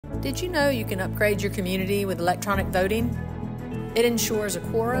Did you know you can upgrade your community with electronic voting? It ensures a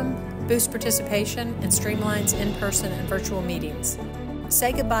quorum, boosts participation, and streamlines in-person and virtual meetings.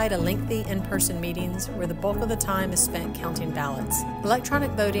 Say goodbye to lengthy in-person meetings where the bulk of the time is spent counting ballots. Electronic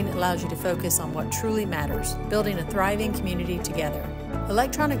voting allows you to focus on what truly matters, building a thriving community together.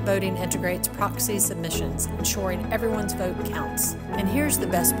 Electronic voting integrates proxy submissions, ensuring everyone's vote counts. And here's the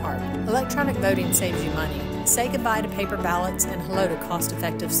best part. Electronic voting saves you money. Say goodbye to paper ballots and hello to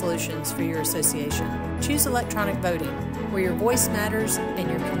cost-effective solutions for your association. Choose electronic voting, where your voice matters and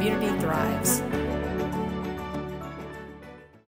your community thrives.